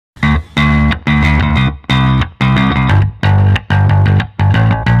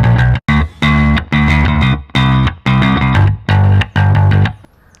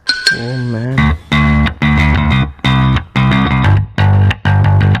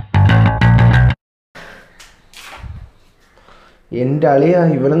എൻ്റെ അളിയ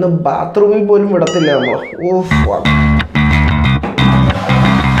ഇവനൊന്നും ബാത്റൂമിൽ പോലും വിടത്തില്ല നമ്മൾ.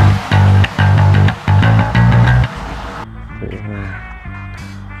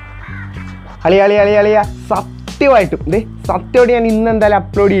 അളിയ സത്യമായിട്ടും സത്യമായിട്ട് ഞാൻ ഇന്ന് എന്തായാലും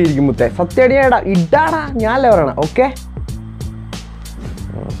അപ്ലോഡ് ചെയ്തിരിക്കും മുത്തേ. സത്യമായിട്ട് ഞാൻ ഇടാടാ, ഞാനല്ലേ പറയണം. ഓക്കെ,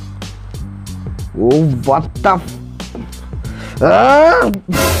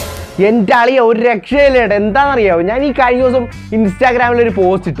 എൻ്റെ അളിയ ഒരു രക്ഷയില്ല ഏട്ടാ. എന്താണെന്നറിയാമോ, ഞാൻ ഈ കഴിഞ്ഞ ദിവസം ഇൻസ്റ്റാഗ്രാമിലൊരു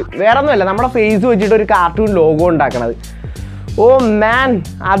പോസ്റ്റ് ഇട്ട്, വേറെ ഒന്നുമല്ല, നമ്മുടെ ഫേസ് വെച്ചിട്ട് ഒരു കാർട്ടൂൺ ലോഗോ ഉണ്ടാക്കണത്. ഓ മാൻ,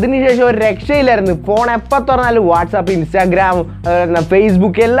 അതിനുശേഷം ഒരു രക്ഷയില്ലായിരുന്നു. ഫോൺ എപ്പോൾ തുറന്നാലും വാട്സാപ്പ്, ഇൻസ്റ്റാഗ്രാം,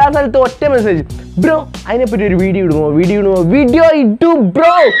 ഫേസ്ബുക്ക്, എല്ലാ സ്ഥലത്തും ഒറ്റ മെസ്സേജ്, ബ്രോ അതിനെപ്പറ്റി ഒരു വീഡിയോ ഇട്ടു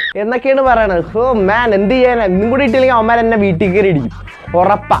ബ്രോ എന്നൊക്കെയാണ് പറയണത്. ഓ മാൻ, എന്ത് ചെയ്യാനാ, ഇന്നും കൂടി ഇട്ടില്ലെങ്കിൽ അവന്മാർ എന്നെ വീട്ടിൽ കയറി ഇടിക്കും,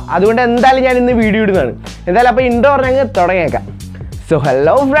 ഉറപ്പാ. അതുകൊണ്ട് എന്തായാലും ഞാൻ ഇന്ന് വീഡിയോ ഇടുന്നതാണ്. എന്തായാലും അപ്പോൾ intro പറഞ്ഞങ്ങ് തുടങ്ങിയേക്കാം. So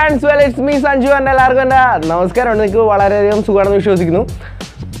hello friends, well it's me Sanju. എൻ്റെ എല്ലാവർക്കും എൻ്റെ നമസ്കാരം. നിങ്ങൾക്ക് വളരെയധികം സുഖമാണെന്ന് വിശ്വസിക്കുന്നു.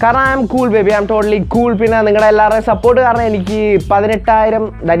 കാരണം I am cool baby, I am totally cool. പിന്നെ നിങ്ങളുടെ എല്ലാവരുടെയും സപ്പോർട്ട് കാരണം എനിക്ക് 18,000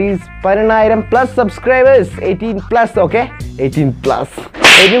 ദാറ്റ് ഈസ് 18,000+ സബ്സ്ക്രൈബേഴ്സ്, 18+. ഓക്കെ,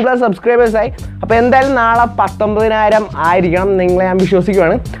 18+ സബ്സ്ക്രൈബേഴ്സായി. അപ്പോൾ എന്തായാലും നാളെ 19,000 ആയിരിക്കണം, നിങ്ങളെ ഞാൻ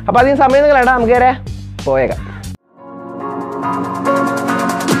വിശ്വസിക്കുവാണ്. അപ്പോൾ അധികം സമയം നിങ്ങളേടാ, നമുക്ക് വരെ പോയേക്കാം.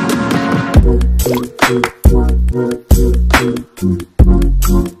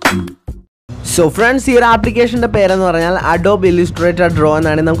 സോ ഫ്രണ്ട്സ്, ഈ ഒരു ആപ്ലിക്കേഷൻ്റെ പേരെന്ന് പറഞ്ഞാൽ Adobe Illustrator Draw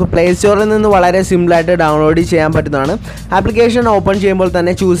എന്നാണ്. നമുക്ക് പ്ലേ സ്റ്റോറിൽ നിന്ന് വളരെ സിമ്പിളായിട്ട് ഡൗൺലോഡ് ചെയ്യാൻ പറ്റുന്നതാണ്. ആപ്ലിക്കേഷൻ ഓപ്പൺ ചെയ്യുമ്പോൾ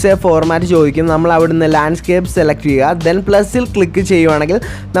തന്നെ ചൂസ് എ ഫോർമാറ്റ് ചോദിക്കും. നമ്മൾ അവിടെ നിന്ന് ലാൻഡ്സ്കേപ്പ് സെലക്ട് ചെയ്യുക. ദെൻ പ്ലസിൽ ക്ലിക്ക് ചെയ്യുവാണെങ്കിൽ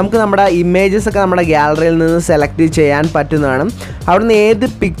നമുക്ക് നമ്മുടെ ഇമേജസ് ഒക്കെ നമ്മുടെ ഗാലറിയിൽ നിന്ന് സെലക്ട് ചെയ്യാൻ പറ്റുന്നതാണ്. അവിടെ നിന്ന് ഏത്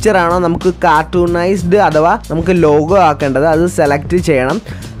പിക്ചറാണോ നമുക്ക് കാർട്ടൂണൈസ്ഡ് അഥവാ നമുക്ക് ലോഗോ ആക്കേണ്ടത് അത് സെലക്ട് ചെയ്യണം.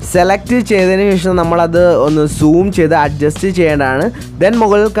 സെലക്ട് ചെയ്തതിന് ശേഷം നമ്മളത് ഒന്ന് സൂം ചെയ്ത് അഡ്ജസ്റ്റ് ചെയ്യേണ്ടതാണ്. ദെൻ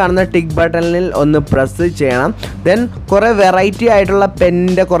മുകളിൽ കാണുന്ന ടിക്ക് ബട്ടണിൽ ഒന്ന് പ്രസ് ചെയ്യണം. ദെൻ കുറേ വെറൈറ്റി ആയിട്ടുള്ള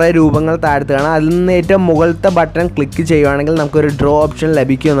പെന്നിൻ്റെ കുറേ രൂപങ്ങൾ താഴത്ത് കാണാം. അതിൽ നിന്ന് ഏറ്റവും മുകളിലത്തെ ബട്ടൺ ക്ലിക്ക് ചെയ്യുവാണെങ്കിൽ നമുക്കൊരു ഡ്രോ ഓപ്ഷൻ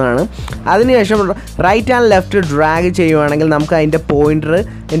ലഭിക്കുന്നതാണ്. അതിനുശേഷം റൈറ്റ് ആൻഡ് ലെഫ്റ്റ് ഡ്രാഗ് ചെയ്യുവാണെങ്കിൽ നമുക്ക് അതിൻ്റെ പോയിൻ്റർ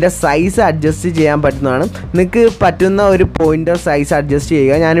ഇതിൻ്റെ സൈസ് അഡ്ജസ്റ്റ് ചെയ്യാൻ പറ്റുന്നതാണ്. നിങ്ങൾക്ക് പറ്റുന്ന ഒരു പോയിൻ്റർ സൈസ് അഡ്ജസ്റ്റ്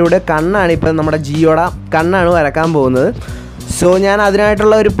ചെയ്യുക. ഞാനിവിടെ കണ്ണാണ്, ഇപ്പം നമ്മുടെ ജിയോടെ കണ്ണാണ് വരക്കാൻ പോകുന്നത്. സോ ഞാൻ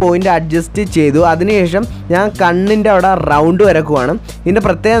അതിനായിട്ടുള്ള ഒരു പോയിൻ്റ് അഡ്ജസ്റ്റ് ചെയ്തു. അതിനുശേഷം ഞാൻ കണ്ണിൻ്റെ അവിടെ റൗണ്ട് വരക്കുവാണ്. ഇതിൻ്റെ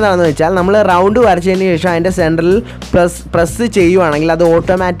പ്രത്യേകത എന്താണെന്ന് വെച്ചാൽ നമ്മൾ റൗണ്ട് വരച്ചതിന് ശേഷം അതിൻ്റെ സെൻറ്ററിൽ പ്രസ് ചെയ്യുവാണെങ്കിൽ അത്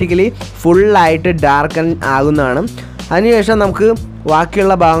ഓട്ടോമാറ്റിക്കലി ഫുള്ളായിട്ട് ഡാർക്കൻ ആകുന്നതാണ്. അതിനുശേഷം നമുക്ക്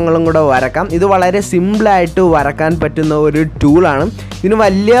ബാക്കിയുള്ള ഭാഗങ്ങളും കൂടെ വരക്കാം. ഇത് വളരെ സിമ്പിളായിട്ട് വരക്കാൻ പറ്റുന്ന ഒരു ടൂളാണ്. ഇതിന്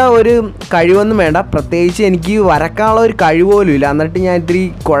വലിയ ഒരു കഴിവൊന്നും വേണ്ട, പ്രത്യേകിച്ച് എനിക്ക് വരക്കാനുള്ള ഒരു കഴിവ് പോലും ഇല്ല. എന്നിട്ട് ഞാൻ ഇത്തിരി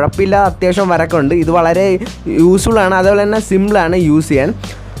കുഴപ്പമില്ല അത്യാവശ്യം വരക്കുന്നുണ്ട്. ഇത് വളരെ യൂസ്ഫുള്ളാണ്, അതുപോലെ തന്നെ സിമ്പിളാണ് യൂസ് ചെയ്യാൻ.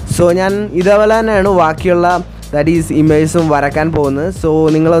 സോ ഞാൻ ഇതേപോലെ തന്നെയാണ് ബാക്കിയുള്ള ദാറ്റ് ഈസ് ഇമേജസും വരക്കാൻ പോകുന്നത്. സോ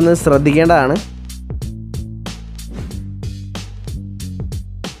നിങ്ങളൊന്ന് ശ്രദ്ധിക്കേണ്ടതാണ്.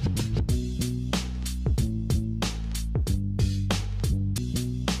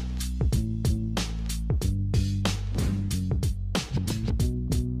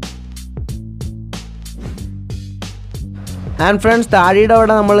 ആൻഡ് ഫ്രണ്ട്സ്, താഴെയുടെ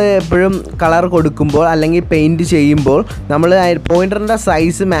അവിടെ നമ്മൾ എപ്പോഴും കളർ കൊടുക്കുമ്പോൾ അല്ലെങ്കിൽ പെയിൻറ്റ് ചെയ്യുമ്പോൾ നമ്മൾ പോയിൻ്ററിൻ്റെ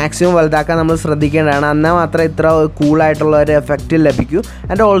സൈസ് മാക്സിമം വലുതാക്കാൻ നമ്മൾ ശ്രദ്ധിക്കേണ്ടതാണ്. എന്നാൽ മാത്രമേ ഇത്ര കൂളായിട്ടുള്ള ഒരു എഫക്റ്റ് ലഭിക്കൂ.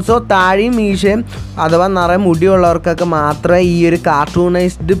 ആൻഡ് ഓൾസോ താഴെയും മീശയും അഥവാ നിറയെ മുടിയുള്ളവർക്കൊക്കെ മാത്രമേ ഈ ഒരു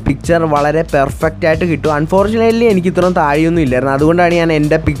കാർട്ടൂണൈസ്ഡ് പിക്ചർ വളരെ പെർഫെക്റ്റ് ആയിട്ട് കിട്ടൂ. അൺഫോർച്ചുനേറ്റ്ലി എനിക്ക് ഇത്രയും താഴെയൊന്നും ഇല്ലായിരുന്നു. അതുകൊണ്ടാണ് ഞാൻ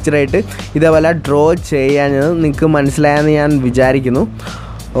എൻ്റെ പിക്ചറായിട്ട് ഇതേപോലെ ഡ്രോ ചെയ്യാഞ്ഞത്. നിങ്ങൾക്ക് മനസ്സിലായെന്ന് ഞാൻ വിചാരിക്കുന്നു.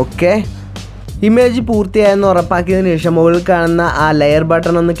 ഓക്കെ, ഇമേജ് പൂർത്തിയായെന്ന് ഉറപ്പാക്കിയതിന് ശേഷം മുകളിൽ കാണുന്ന ആ ലെയർ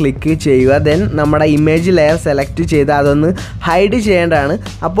ബട്ടൺ ഒന്ന് ക്ലിക്ക് ചെയ്യുക. ദെൻ നമ്മുടെ ഇമേജ് ലെയർ സെലക്ട് ചെയ്ത് അതൊന്ന് ഹൈഡ് ചെയ്യേണ്ടതാണ്.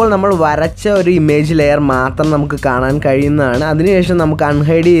 അപ്പോൾ നമ്മൾ വരച്ച ഒരു ഇമേജ് ലെയർ മാത്രം നമുക്ക് കാണാൻ കഴിയുന്നതാണ്. അതിനുശേഷം നമുക്ക്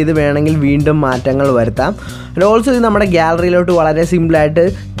അൺഹൈഡ് ചെയ്ത് വേണമെങ്കിൽ വീണ്ടും മാറ്റങ്ങൾ വരുത്താം. ഓൾസോ ഇത് നമ്മുടെ ഗാലറിയിലോട്ട് വളരെ സിമ്പിളായിട്ട്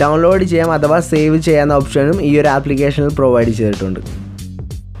ഡൗൺലോഡ് ചെയ്യാം അഥവാ സേവ് ചെയ്യാവുന്ന ഓപ്ഷനും ഈ ഒരു ആപ്ലിക്കേഷനിൽ പ്രൊവൈഡ് ചെയ്തിട്ടുണ്ട്.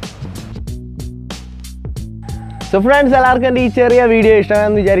 സോ ഫ്രണ്ട്സ്, എല്ലാവർക്കും എൻ്റെ ഈ ചെറിയ വീഡിയോ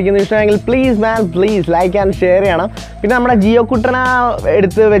ഇഷ്ടമാണെന്ന് വിചാരിക്കുന്നു. ഇഷ്ടമെങ്കിൽ പ്ലീസ് ലൈക്ക് ആൻഡ് ഷെയർ ചെയ്യണം. പിന്നെ നമ്മുടെ ജിയോ കുട്ടനെ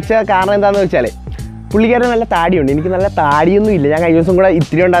എടുത്ത് വെച്ച കാരണം എന്താണെന്ന് വെച്ചാൽ പുള്ളിക്കാരൻ നല്ല താടിയുണ്ട്, എനിക്ക് നല്ല താടിയൊന്നും ഇല്ല. ഞാൻ കഴിഞ്ഞ ദിവസം കൂടെ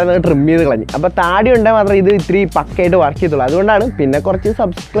ഇത്തിരി ഉണ്ടായിരുന്നത് ട്രിം ചെയ്ത് കളഞ്ഞു. അപ്പോൾ താടി ഉണ്ടെങ്കിൽ മാത്രമേ ഇത് ഇത്തിരി പക്കയായിട്ട് വർക്ക് ചെയ്യത്തുള്ളൂ. അതുകൊണ്ടാണ്. പിന്നെ കുറച്ച്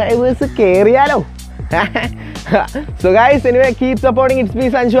subscribers കയറിയാലോ. So guys, anyway keep supporting. It's me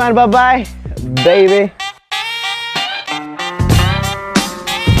Sanju and bye bye.